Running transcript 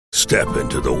Step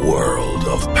into the world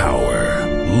of power,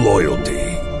 loyalty,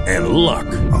 and luck.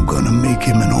 I'm gonna make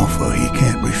him an offer he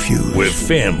can't refuse. With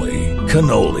family,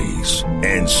 cannolis,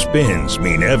 and spins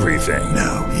mean everything.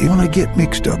 Now, you wanna get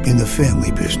mixed up in the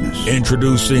family business.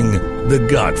 Introducing The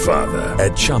Godfather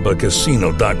at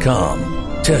ChumbaCasino.com.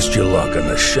 Test your luck in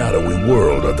the shadowy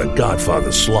world of The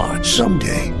Godfather slot.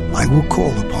 Someday, I will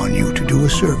call upon you to do a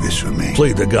service for me.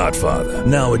 Play The Godfather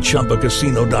now at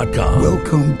ChumbaCasino.com.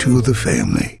 Welcome to the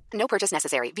family. No purchase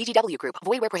necessary. VGW Group.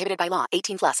 Void where prohibited by law.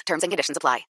 18 plus. Terms and conditions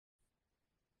apply.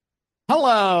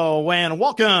 Hello, and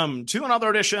welcome to another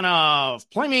edition of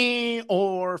Play Me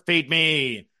or Fade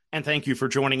Me. And thank you for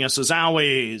joining us as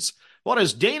always. What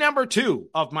is day number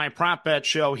 2 of my prop bet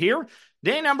show here?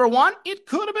 Day number 1, it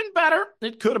could have been better.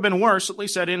 It could have been worse. At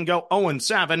least I didn't go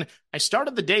 0-7. I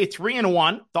started the day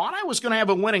 3-1. Thought I was going to have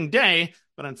a winning day,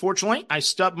 but unfortunately, I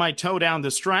stubbed my toe down the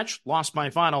stretch, lost my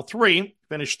final 3,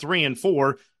 finished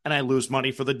 3-4, and I lose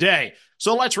money for the day.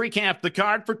 So let's recap the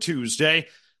card for Tuesday.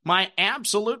 My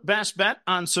absolute best bet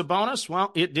on Sabonis,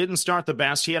 well, it didn't start the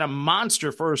best. He had a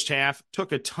monster first half,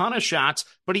 took a ton of shots,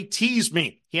 but he teased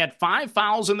me. He had 5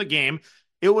 fouls in the game.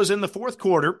 It was in the fourth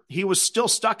quarter. He was still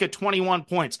stuck at 21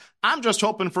 points. I'm just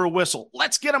hoping for a whistle.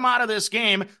 Let's get him out of this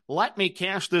game. Let me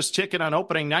cash this ticket on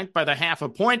opening night by the half a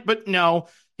point. But no,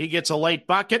 he gets a late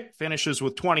bucket, finishes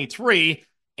with 23,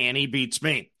 and he beats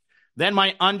me. Then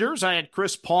my unders, I had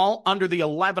Chris Paul under the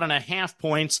 11.5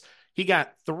 points. He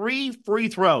got 3 free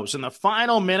throws in the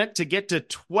final minute to get to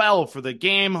 12 for the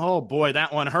game. Oh boy,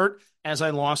 that one hurt as I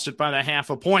lost it by the half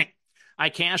a point. I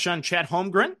cash on Chet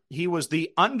Holmgren. He was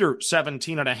the under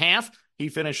 17.5. He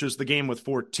finishes the game with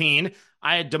 14.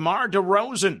 I had DeMar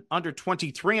DeRozan under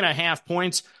 23.5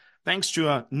 points. Thanks to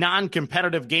a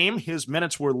non-competitive game, his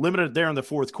minutes were limited there in the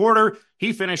fourth quarter.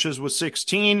 He finishes with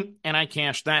 16, and I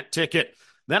cashed that ticket.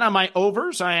 Then on my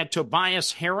overs, I had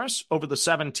Tobias Harris over the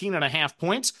 17.5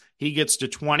 points. He gets to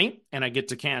 20, and I get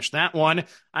to cash that one.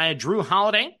 I had Drew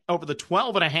Holiday over the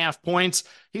 12.5 points.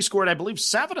 He scored, I believe,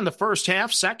 7 in the first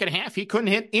half. Second half, he couldn't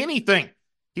hit anything.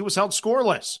 He was held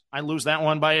scoreless. I lose that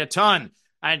one by a ton.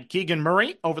 I had Keegan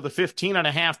Murray over the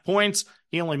 15.5 points.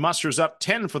 He only musters up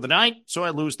 10 for the night, so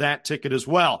I lose that ticket as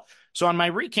well. So on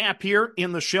my recap here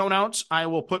in the show notes, I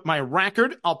will put my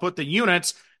record, I'll put the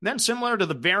units, then similar to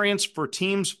the variance for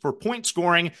teams for point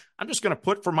scoring, I'm just going to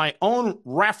put for my own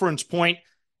reference point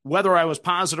whether I was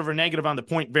positive or negative on the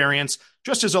point variance,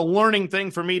 just as a learning thing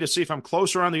for me to see if I'm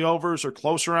closer on the overs or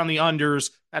closer on the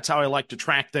unders. That's how I like to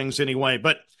track things anyway.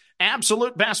 But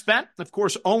absolute best bet, of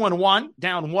course, 0-1,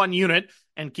 down 1 unit.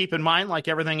 And keep in mind, like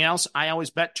everything else, I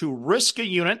always bet to risk a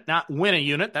unit, not win a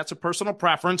unit. That's a personal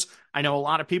preference. I know a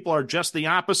lot of people are just the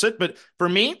opposite, but for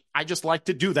me, I just like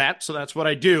to do that. So that's what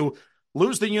I do.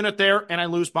 Lose the unit there, and I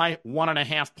lose by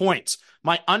 1.5 points.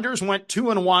 My unders went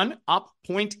 2-1, up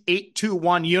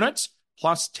 0.821 units,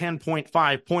 plus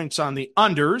 10.5 points on the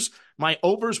unders. My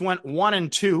overs went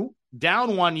 1-2,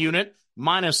 down 1 unit,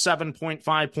 minus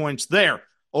 7.5 points there.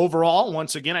 Overall,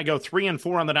 once again, I go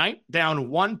 3-4 on the night, down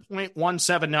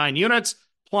 1.179 units,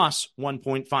 plus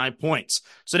 1.5 points.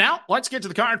 So now let's get to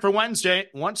the card for Wednesday.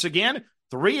 Once again,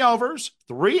 3 overs,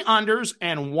 3 unders,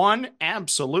 and 1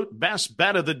 absolute best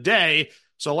bet of the day.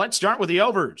 So let's start with the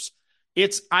overs.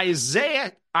 It's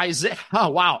Isaac,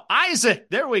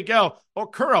 there we go.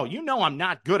 Okoro, you know I'm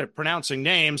not good at pronouncing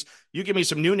names. You give me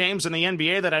some new names in the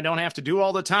NBA that I don't have to do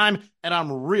all the time, and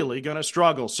I'm really going to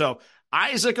struggle. So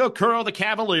Isaac Okoro, the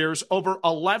Cavaliers, over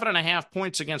 11.5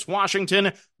 points against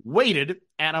Washington, weighted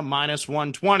at a minus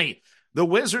 120. The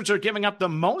Wizards are giving up the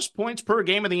most points per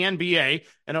game in the NBA,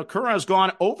 and Okoro has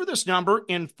gone over this number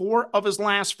in 4 of his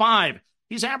last 5.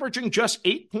 He's averaging just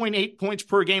 8.8 points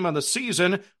per game on the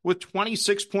season with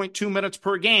 26.2 minutes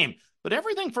per game. But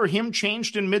everything for him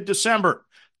changed in mid-December.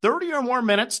 30 or more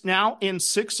minutes now in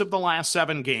 6 of the last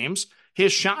 7 games.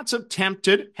 His shots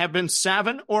attempted have been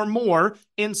 7 or more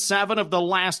in 7 of the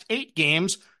last 8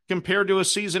 games compared to a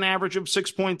season average of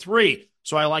 6.3.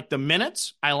 So I like the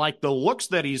minutes. I like the looks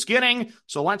that he's getting.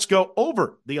 So let's go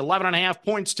over the 11.5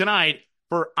 points tonight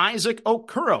for Isaac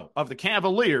Okoro of the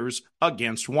Cavaliers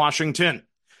against Washington.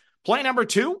 Play number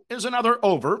 2 is another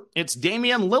over. It's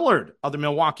Damian Lillard of the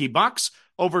Milwaukee Bucks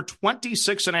over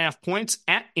 26.5 points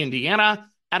at Indiana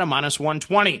at a minus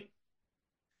 120.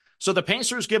 So the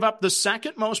Pacers give up the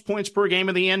second most points per game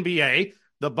in the NBA.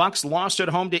 The Bucks lost at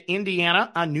home to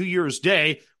Indiana on New Year's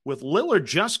Day, with Lillard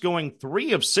just going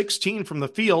 3 of 16 from the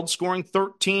field, scoring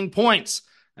 13 points.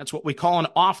 That's what we call an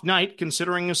off night,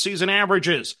 considering his season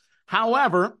averages.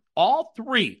 However, all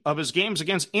 3 of his games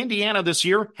against Indiana this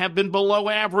year have been below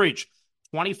average.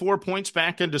 24 points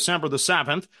back in December the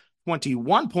 7th,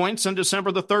 21 points on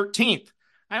December the 13th.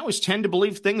 I always tend to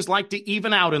believe things like to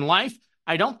even out in life.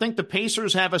 I don't think the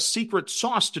Pacers have a secret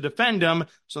sauce to defend him,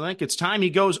 so I think it's time he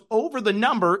goes over the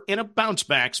number in a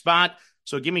bounce-back spot.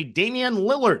 So give me Damian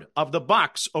Lillard of the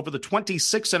Bucks over the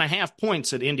 26.5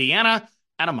 points at Indiana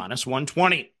at a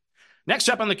 -120. Next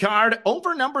up on the card,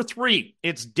 over number 3,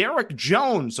 it's Derek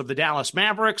Jones of the Dallas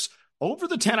Mavericks over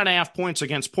the 10.5 points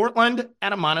against Portland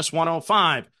at a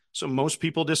 -105. So most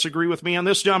people disagree with me on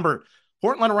this number.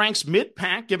 Portland ranks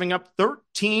mid-pack, giving up the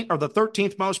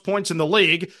 13th most points in the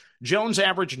league. Jones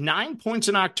averaged 9 points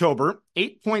in October,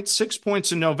 8.6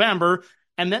 points in November,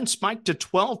 and then spiked to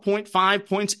 12.5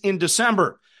 points in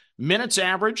December. Minutes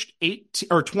averaged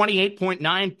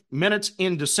 28.9 minutes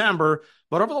in December,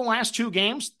 but over the last 2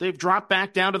 games, they've dropped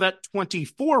back down to that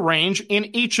 24 range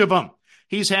in each of them.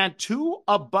 He's had 2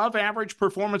 above-average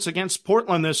performances against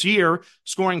Portland this year,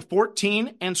 scoring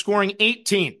 14 and scoring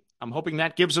 18. I'm hoping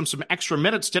that gives him some extra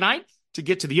minutes tonight to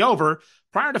get to the over.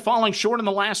 Prior to falling short in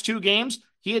the last 2 games,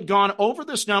 he had gone over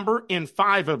this number in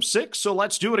 5 of 6, so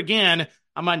let's do it again.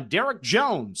 I'm on Derek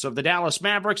Jones of the Dallas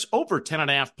Mavericks over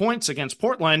 10.5 points against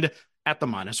Portland at the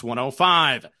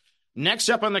 -105. Next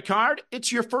up on the card,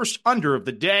 it's your first under of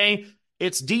the day.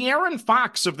 It's De'Aaron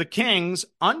Fox of the Kings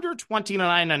under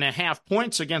 29.5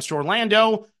 points against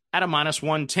Orlando at a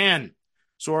 -110.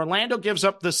 So Orlando gives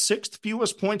up the 6th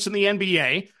fewest points in the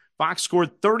NBA. Fox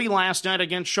scored 30 last night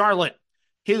against Charlotte.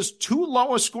 His 2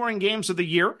 lowest scoring games of the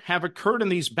year have occurred in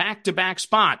these back-to-back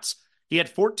spots. He had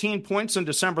 14 points on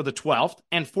December the 12th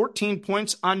and 14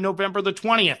 points on November the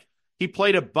 20th. He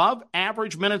played above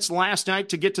average minutes last night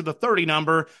to get to the 30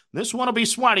 number. This one will be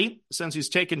sweaty since he's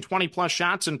taken 20-plus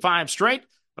shots in 5 straight,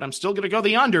 but I'm still going to go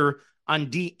the under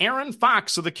on De'Aaron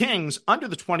Fox of the Kings under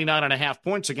the 29.5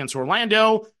 points against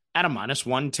Orlando at a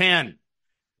 -110.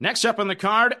 Next up on the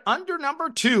card, under number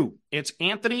 2, it's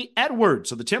Anthony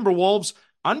Edwards of the Timberwolves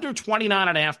under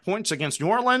 29.5 points against New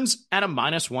Orleans at a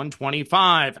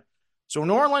 -125. So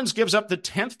New Orleans gives up the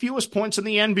 10th fewest points in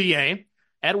the NBA.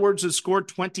 Edwards has scored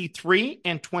 23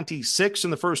 and 26 in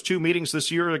the first 2 meetings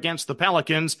this year against the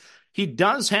Pelicans. He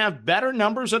does have better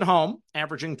numbers at home,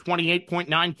 averaging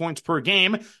 28.9 points per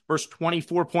game versus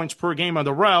 24 points per game on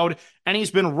the road. And he's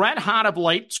been red hot of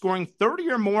late, scoring 30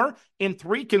 or more in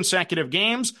 3 consecutive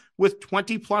games with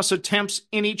 20-plus attempts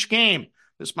in each game.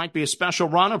 This might be a special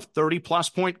run of 30-plus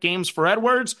point games for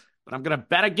Edwards, but I'm going to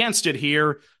bet against it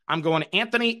here. I'm going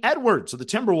Anthony Edwards of the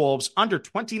Timberwolves under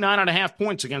 29.5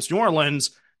 points against New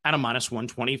Orleans at a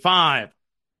 -125.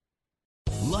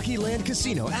 Lucky Land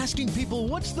Casino, asking people,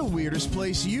 what's the weirdest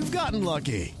place you've gotten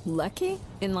lucky? Lucky?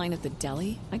 In line at the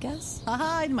deli, I guess?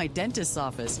 Aha, in my dentist's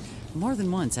office. More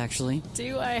than once, actually.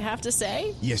 Do I have to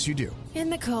say? Yes, you do. In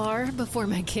the car before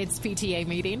my kids' PTA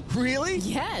meeting. Really?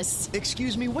 Yes.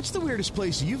 Excuse me, what's the weirdest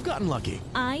place you've gotten lucky?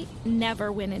 I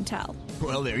never win and tell.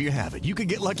 Well, there you have it. You can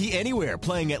get lucky anywhere,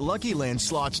 playing at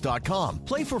LuckyLandSlots.com.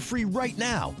 Play for free right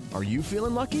now. Are you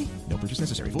feeling lucky? No purchase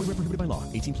necessary. Void where prohibited by law.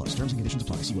 18+. Terms and conditions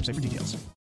apply. See website for details.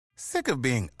 Sick of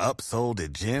being upsold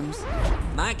at gyms?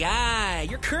 My guy,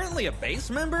 you're currently a base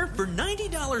member? For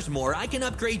 $90 more, I can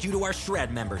upgrade you to our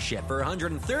Shred membership. For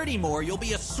 $130 more, you'll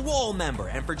be a Swole member.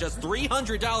 And for just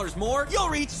 $300 more, you'll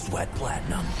reach Sweat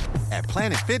Platinum. At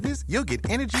Planet Fitness, you'll get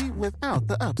energy without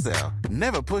the upsell.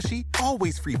 Never pushy,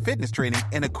 always free fitness training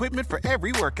and equipment for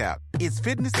every workout. It's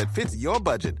fitness that fits your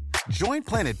budget. Join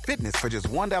Planet Fitness for just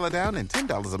 $1 down and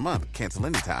 $10 a month. Cancel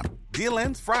anytime. Deal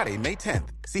ends Friday, May 10th.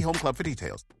 See Home Club for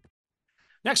details.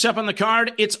 Next up on the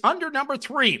card, it's under number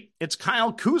 3. It's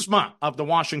Kyle Kuzma of the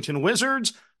Washington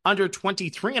Wizards under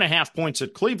 23.5 points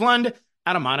at Cleveland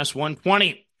at a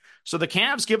 -120. So the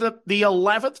Cavs give up the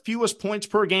 11th fewest points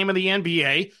per game in the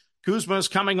NBA. Kuzma is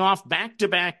coming off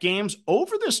back-to-back games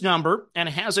over this number and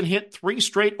hasn't hit 3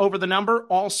 straight over the number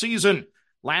all season.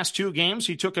 Last 2 games,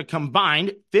 he took a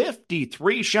combined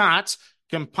 53 shots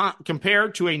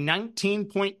compared to a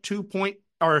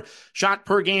 19.2 shot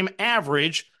per game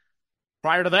average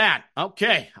prior to that.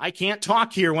 Okay, I can't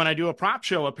talk here when I do a prop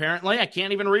show, apparently. I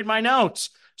can't even read my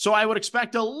notes. So I would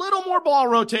expect a little more ball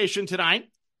rotation tonight,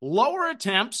 lower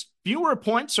attempts, fewer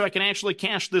points, so I can actually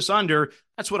cash this under.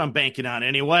 That's what I'm banking on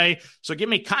anyway. So give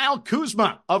me Kyle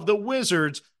Kuzma of the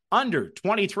Wizards under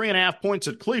 23.5 points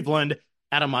at Cleveland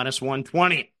at a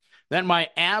 -120. Then my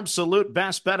absolute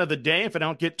best bet of the day, if I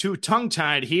don't get too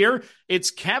tongue-tied here,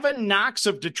 it's Kevin Knox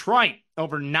of Detroit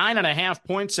over 9.5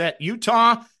 points at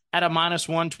Utah at a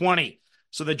 -120.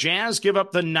 So the Jazz give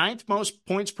up the 9th most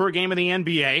points per game in the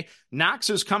NBA. Knox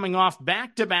is coming off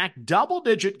back-to-back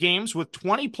double-digit games with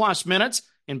 20-plus minutes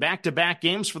in back-to-back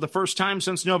games for the first time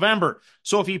since November.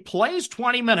 So if he plays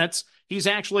 20 minutes, he's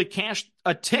actually cashed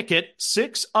a ticket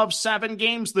 6 of 7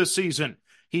 games this season.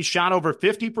 He's shot over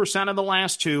 50% of the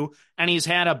last two, and he's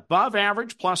had above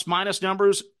average plus-minus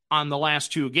numbers on the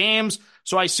last two games.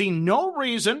 So I see no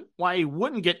reason why he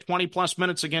wouldn't get 20-plus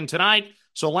minutes again tonight.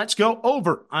 So let's go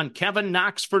over on Kevin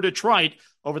Knox for Detroit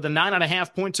over the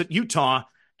 9.5 points at Utah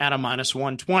at a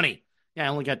 -120. Yeah, I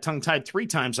only got tongue-tied 3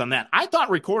 times on that. I thought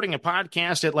recording a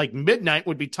podcast at like midnight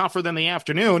would be tougher than the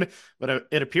afternoon, but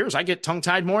it appears I get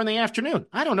tongue-tied more in the afternoon.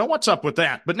 I don't know what's up with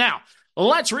that. But now,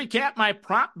 let's recap my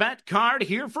prop bet card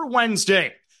here for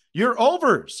Wednesday. Your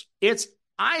overs. It's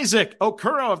Isaac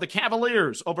Okoro of the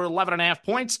Cavaliers over 11.5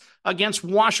 points against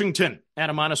Washington at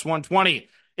a -120.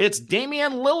 It's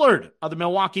Damian Lillard of the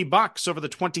Milwaukee Bucks over the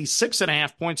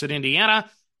 26.5 points at Indiana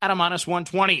at a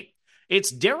 -120. It's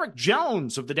Derek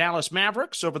Jones of the Dallas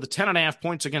Mavericks over the 10.5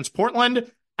 points against Portland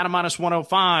at a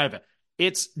 -105.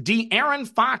 It's De'Aaron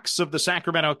Fox of the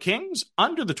Sacramento Kings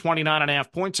under the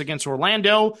 29.5 points against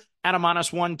Orlando at a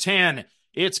 -110.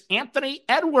 It's Anthony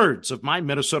Edwards of my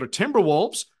Minnesota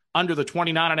Timberwolves under the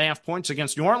 29.5 points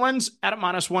against New Orleans at a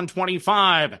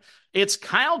 -125. It's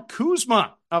Kyle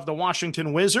Kuzma of the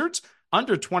Washington Wizards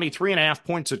under 23.5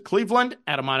 points at Cleveland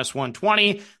at a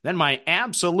 -120. Then my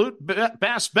absolute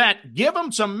best bet, give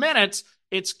him some minutes.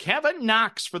 It's Kevin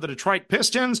Knox for the Detroit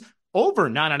Pistons over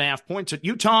 9.5 points at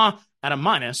Utah at a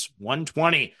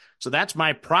 -120. So that's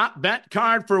my prop bet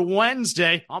card for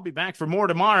Wednesday. I'll be back for more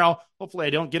tomorrow. Hopefully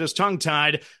I don't get his tongue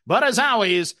tied. But as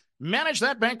always, manage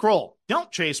that bankroll.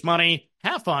 Don't chase money.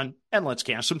 Have fun, and let's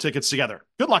cash some tickets together.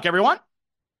 Good luck, everyone.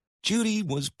 Judy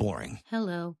was boring.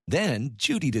 Hello. Then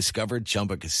Judy discovered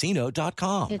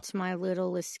ChumbaCasino.com. It's my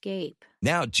little escape.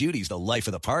 Now Judy's the life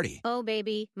of the party. Oh,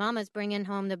 baby, mama's bringing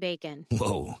home the bacon.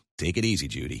 Whoa, take it easy,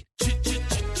 Judy.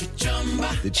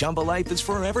 The Chumba life is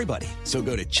for everybody. So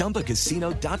go to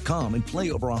ChumbaCasino.com and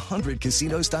play over 100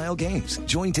 casino-style games.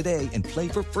 Join today and play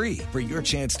for free for your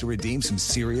chance to redeem some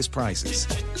serious prizes.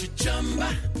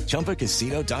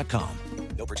 ChumbaCasino.com.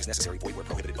 No purchase necessary. Void where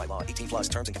prohibited by law. 18+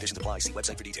 terms and conditions apply. See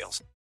website for details.